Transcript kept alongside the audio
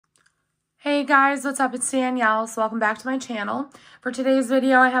Hey guys, what's up? It's Danielle. So welcome back to my channel. For today's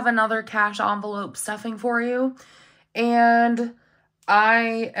video, I have another cash envelope stuffing for you. And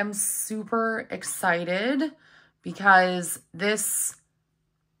I am super excited because this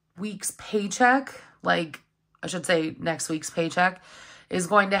week's paycheck, I should say next week's paycheck, is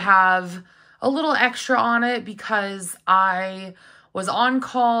going to have a little extra on it because I was on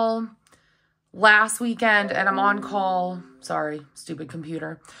call last weekend and I'm on call, sorry, stupid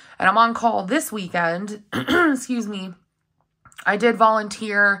computer, and I'm on call this weekend, excuse me. I did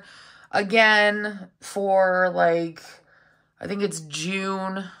volunteer again for I think it's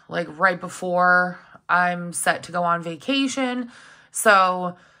June, right before I'm set to go on vacation.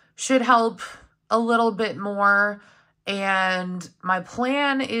 So should help a little bit more. And my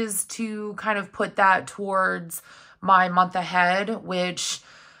plan is to kind of put that towards my month ahead, which,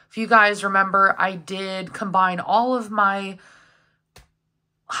 if you guys remember, I did combine all of my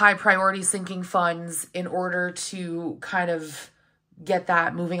high priority sinking funds in order to kind of get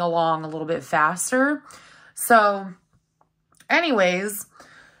that moving along a little bit faster. So anyways,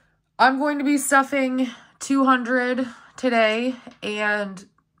 I'm going to be stuffing $200 today, and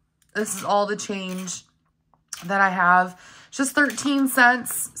this is all the change that I have. It's just 13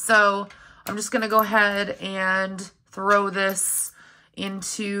 cents. So I'm just going to go ahead and throw this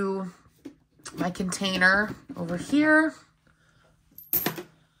into my container over here.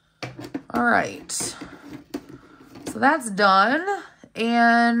 All right, so that's done,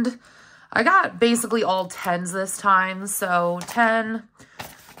 and I got basically all 10s this time. So 10,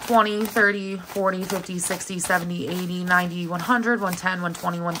 20, 30, 40, 50, 60, 70, 80, 90, 100, 110,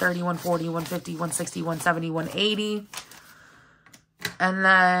 120, 130, 140, 150, 160, 170, 180, and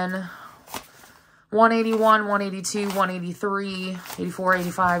then 181, 182, 183, 84,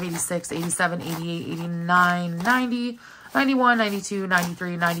 85, 86, 87, 88, 89, 90, 91, 92,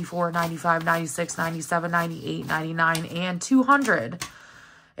 93, 94, 95, 96, 97, 98, 99, and 200.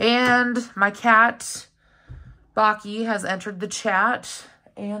 And my cat, Baki, has entered the chat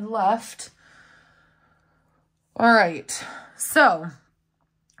and left. All right. So,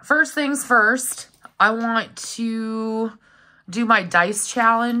 first things first, I want to do my dice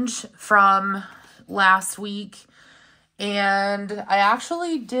challenge from last week, and I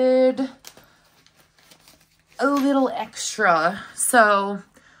actually did a little extra,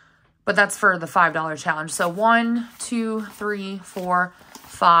 but that's for the $5 challenge. So 1, 2, 3, 4,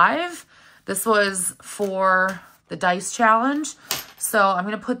 5. This was for the dice challenge. So I'm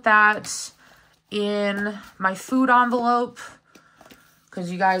going to put that in my food envelope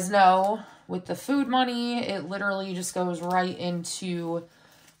because you guys know with the food money, it literally just goes right into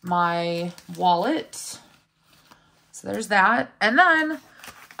my wallet. So there's that. And then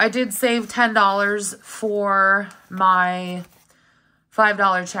I did save $10 for my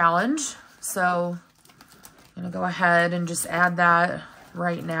 $5 challenge. So I'm going to go ahead and just add that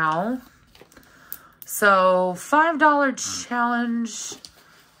right now. So $5 challenge,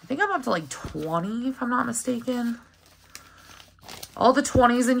 I think I'm up to 20 if I'm not mistaken. All the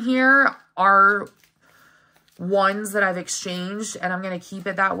 20s in here are ones that I've exchanged, and I'm going to keep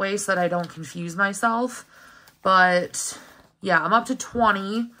it that way so that I don't confuse myself. But yeah, I'm up to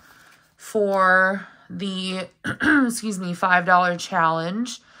 20 for the, excuse me, $5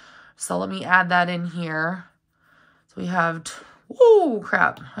 challenge. So let me add that in here. So we have, oh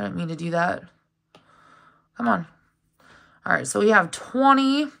crap, I didn't mean to do that. Come on. All right, so we have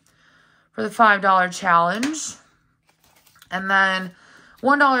 20 for the $5 challenge. And then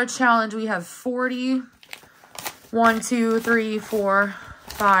 $1 challenge, we have 40. 1, 2, 3, 4,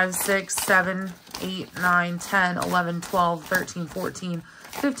 5, 6, 7, 8, 9, 10, 11, 12, 13, 14,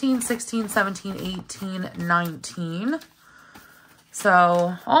 15, 16, 17, 18, 19.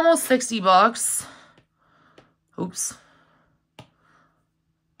 So almost 60 bucks. Oops.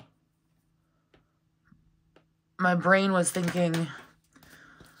 My brain was thinking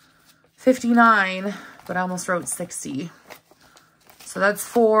 59, but I almost wrote 60. So that's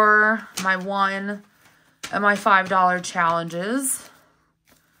for my $1 and my $5 challenges.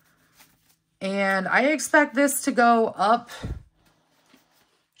 And I expect this to go up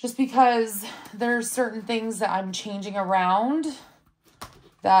just because there's certain things that I'm changing around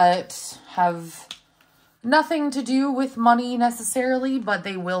that have nothing to do with money necessarily, but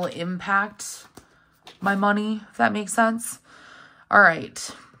they will impact my money, if that makes sense. All right.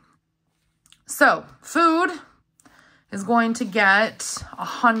 So food is going to get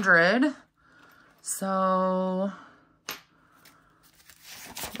 100. So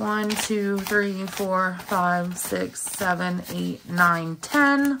 1, 2, 3, 4, 5, 6, 7, 8, 9,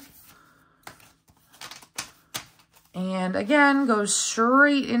 10. And again, goes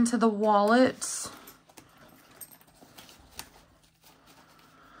straight into the wallet.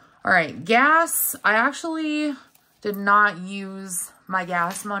 All right, gas. I actually did not use my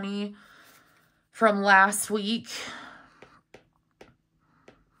gas money from last week.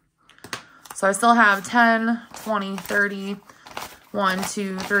 So I still have 10, 20, 30, 1,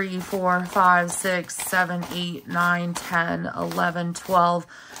 2, 3, 4, 5, 6, 7, 8, 9, 10, 11, 12,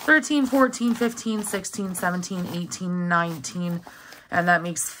 13, 14, 15, 16, 17, 18, 19, and that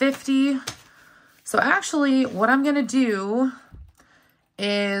makes 50. So actually, what I'm going to do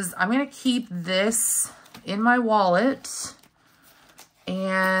is I'm going to keep this in my wallet,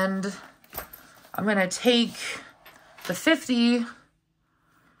 and I'm going to take the 50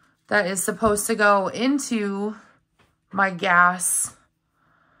 that is supposed to go into my gas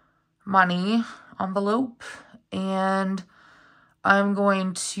money envelope, and I'm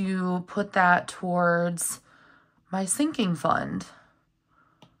going to put that towards my sinking fund,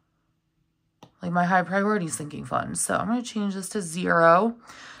 like my high priority sinking fund. So I'm going to change this to 0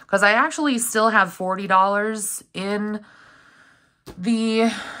 because I actually still have $40 in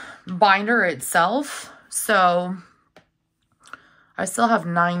the binder itself. So I still have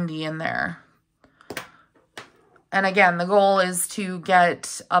 90 in there. And again, the goal is to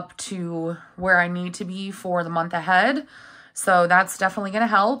get up to where I need to be for the month ahead. So that's definitely going to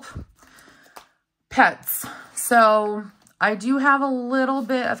help. Pets. So I do have a little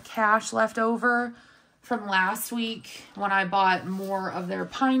bit of cash left over from last week when I bought more of their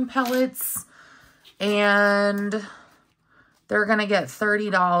pine pellets. And they're going to get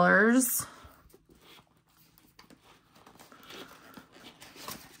 $30.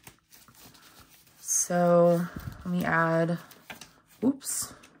 So let me add,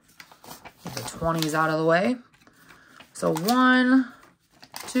 oops, get the 20s out of the way. So 1,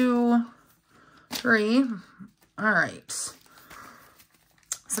 2, 3. All right.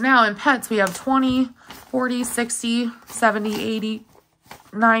 So now in pets, we have 20, 40, 60, 70, 80,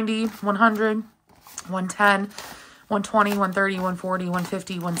 90, 100, 110, 120, 130, 140,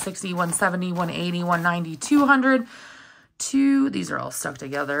 150, 160, 170, 180, 190, 200, these are all stuck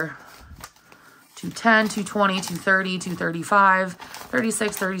together. 210, 220, 230, 235,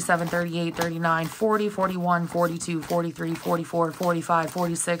 36, 37, 38, 39, 40, 41, 42, 43, 44, 45,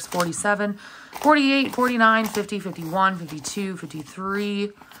 46, 47, 48, 49, 50, 51, 52,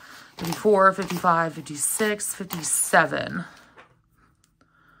 53, 54, 55, 56, 57.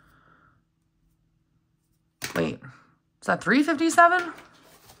 Wait, is that 357?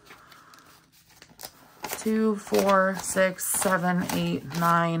 2, 4, 6, 7, 8,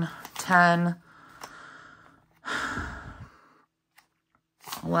 9, 10,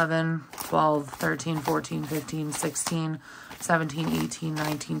 11, 12, 13, 14, 15, 16, 17, 18,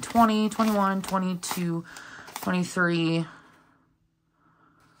 19, 20, 21, 22, 23,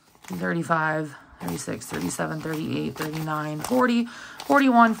 35, 36, 37, 38, 39, 40,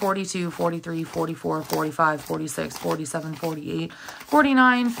 41, 42, 43, 44, 45, 46, 47, 48,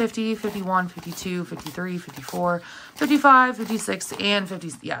 49, 50, 51, 52, 53, 54, 55, 56, and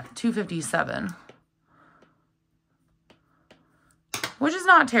 50, yeah, 257. Which is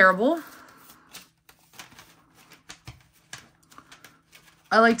not terrible.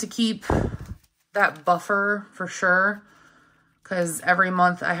 I like to keep that buffer for sure, because every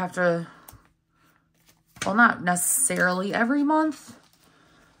month I have to, well, not necessarily every month,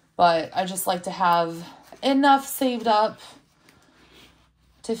 but I just like to have enough saved up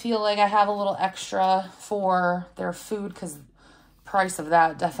to feel like I have a little extra for their food, because the price of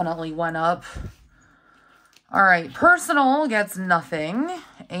that definitely went up. All right, personal gets nothing,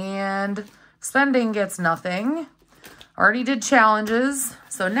 and spending gets nothing. Already did challenges,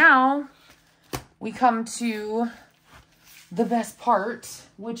 so now we come to the best part,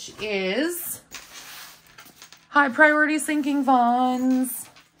 which is high priority sinking funds,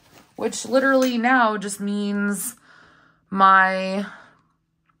 which literally now just means my,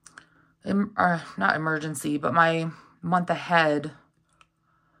 not emergency, but my month ahead.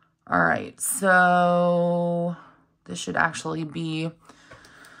 All right, so this should actually be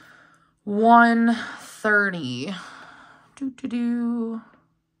 130.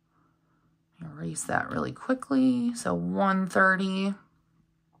 Erase that really quickly. So 130.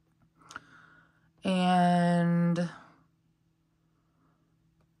 And,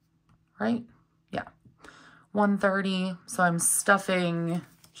 right? Yeah, 130. So I'm stuffing,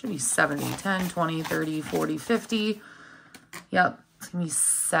 should be 70, 10, 20, 30, 40, 50. Yep. It's going to be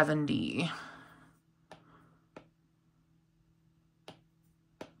 70.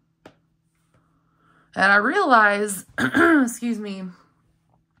 And I realize, excuse me,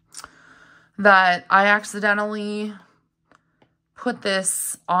 that I accidentally put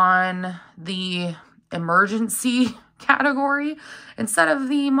this on the emergency category instead of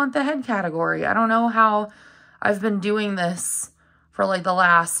the month ahead category. I don't know how I've been doing this for like the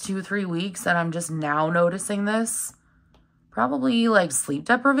last 2-3 weeks and I'm just now noticing this. Probably like sleep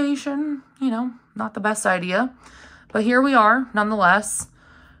deprivation, you know, not the best idea. But here we are nonetheless.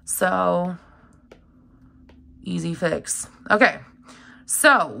 So easy fix. Okay.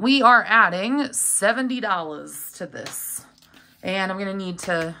 So we are adding $70 to this. And I'm going to need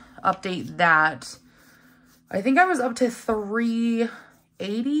to update that. I think I was up to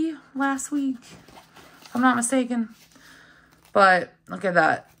 $380 last week, if I'm not mistaken. But look at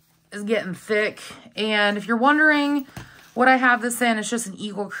that. It's getting thick. And if you're wondering what I have this in, it's just an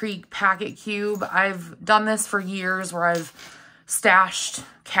Eagle Creek packet cube. I've done this for years where I've stashed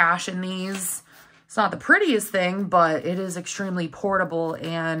cash in these. It's not the prettiest thing, but it is extremely portable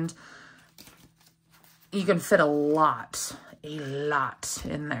and you can fit a lot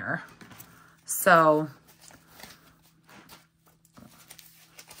in there. So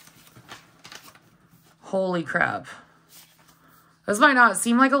holy crap. This might not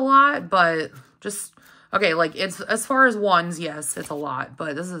seem like a lot, but just, okay, like it's, as far as ones, yes, it's a lot,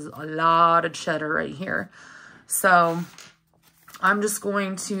 but this is a lot of cheddar right here. So I'm just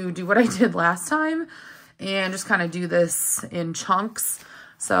going to do what I did last time and just kind of do this in chunks.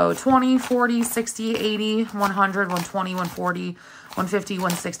 So 20, 40, 60, 80, 100, 120, 140, 150,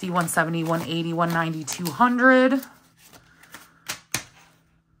 160, 170, 180, 190, 200.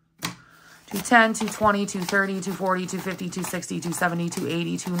 210, 220, 230, 240, 250, 260, 270,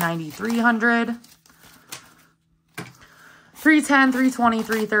 280, 290, 300. 310, 320,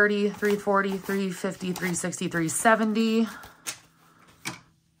 330, 340, 350, 360, 370.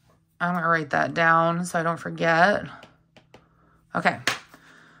 I'm going to write that down so I don't forget. Okay.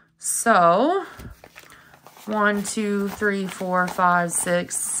 So 1, 2, 3, 4, 5,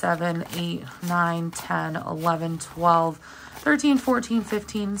 6, 7, 8, 9, 10, 11, 12, 13, 14,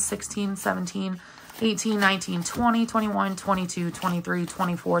 15, 16, 17, 18, 19, 20, 21, 22, 23,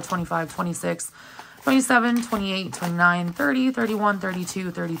 24, 25, 26, 27, 28, 29, 30, 31,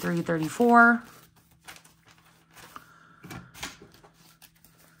 32, 33, 34,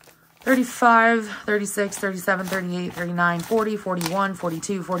 35, 36, 37, 38, 39, 40, 41,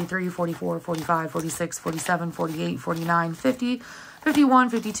 42, 43, 44, 45, 46, 47, 48, 49, 50, 51,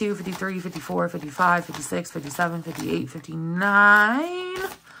 52, 53, 54, 55, 56, 57, 58, 59,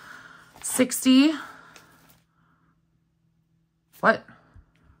 60. What?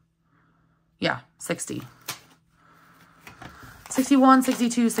 Yeah, 60. 61,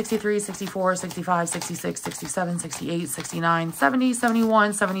 62, 63, 64, 65, 66, 67, 68, 69, 70,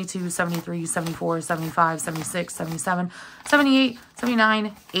 71, 72, 73, 74, 75, 76, 77, 78,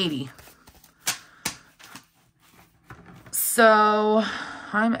 79, 80. So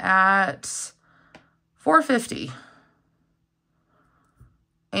I'm at 450.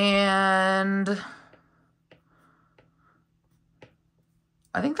 And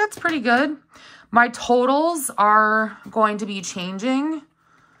I think that's pretty good. My totals are going to be changing,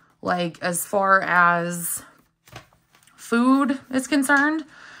 like as far as food is concerned.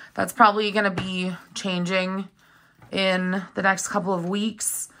 That's probably going to be changing in the next couple of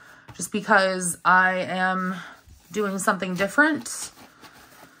weeks just because I am doing something different.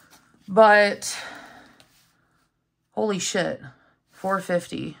 But holy shit,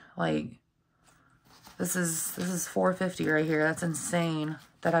 450. Like this is 450 right here. That's insane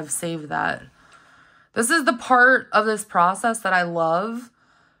that I've saved that. This is the part of this process that I love,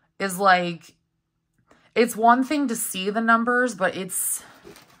 is like, it's one thing to see the numbers, but it's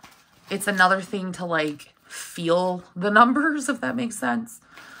another thing to like feel the numbers, if that makes sense.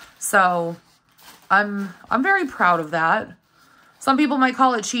 So I'm very proud of that. Some people might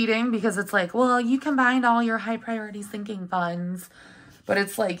call it cheating because it's like, well, you combined all your high priority sinking funds, but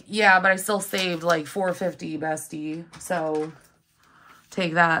it's like, yeah, but I still saved like 450, bestie. So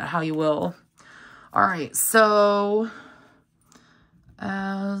take that how you will. All right, so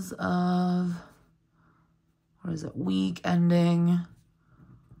as of, what is it, week ending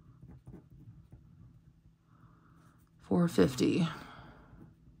 450.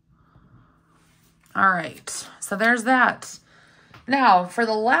 All right, so there's that. Now, for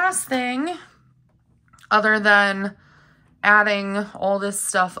the last thing, other than adding all this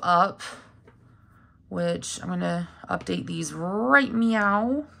stuff up, which I'm going to update these right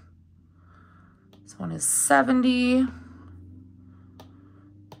meow. This one is 70.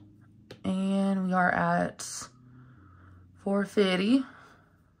 And we are at 450.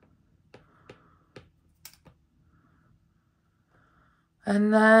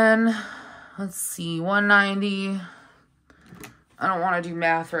 And then let's see, 190. I don't want to do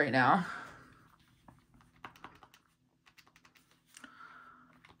math right now.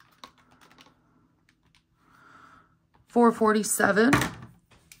 $4.47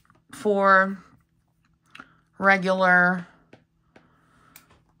 for regular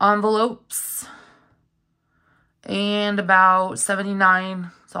envelopes, and about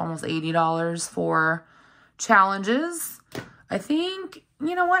 $79, it's almost $80 for challenges. I think,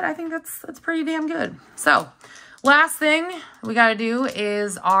 you know what? I think that's pretty damn good. So, last thing we got to do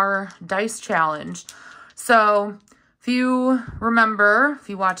is our dice challenge. So, if you remember, if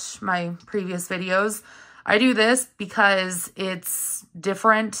you watch my previous videos, I do this because it's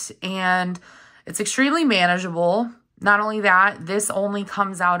different and it's extremely manageable. Not only that, this only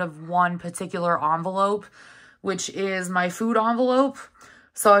comes out of one particular envelope, which is my food envelope.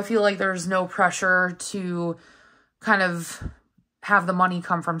 So I feel like there's no pressure to kind of have the money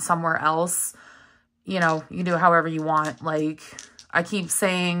come from somewhere else. You know, you do it however you want. Like, I keep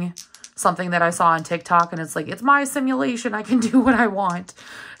saying something that I saw on TikTok, and it's like, it's my simulation. I can do what I want.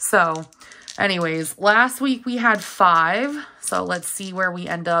 So anyways, last week we had 5. So let's see where we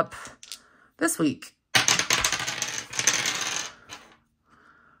end up this week.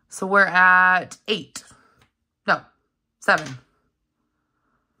 So we're at 8. No, 7.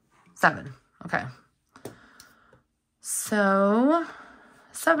 7. Okay. So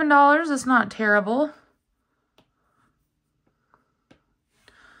 $7 is not terrible.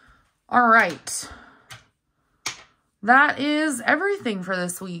 All right. That is everything for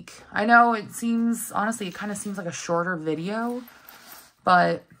this week. I know it seems, honestly, it kind of seems like a shorter video,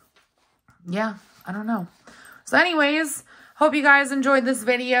 but yeah, I don't know. So anyways, hope you guys enjoyed this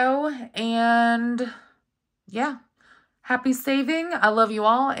video, and yeah, happy saving. I love you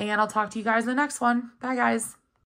all, and I'll talk to you guys in the next one. Bye, guys.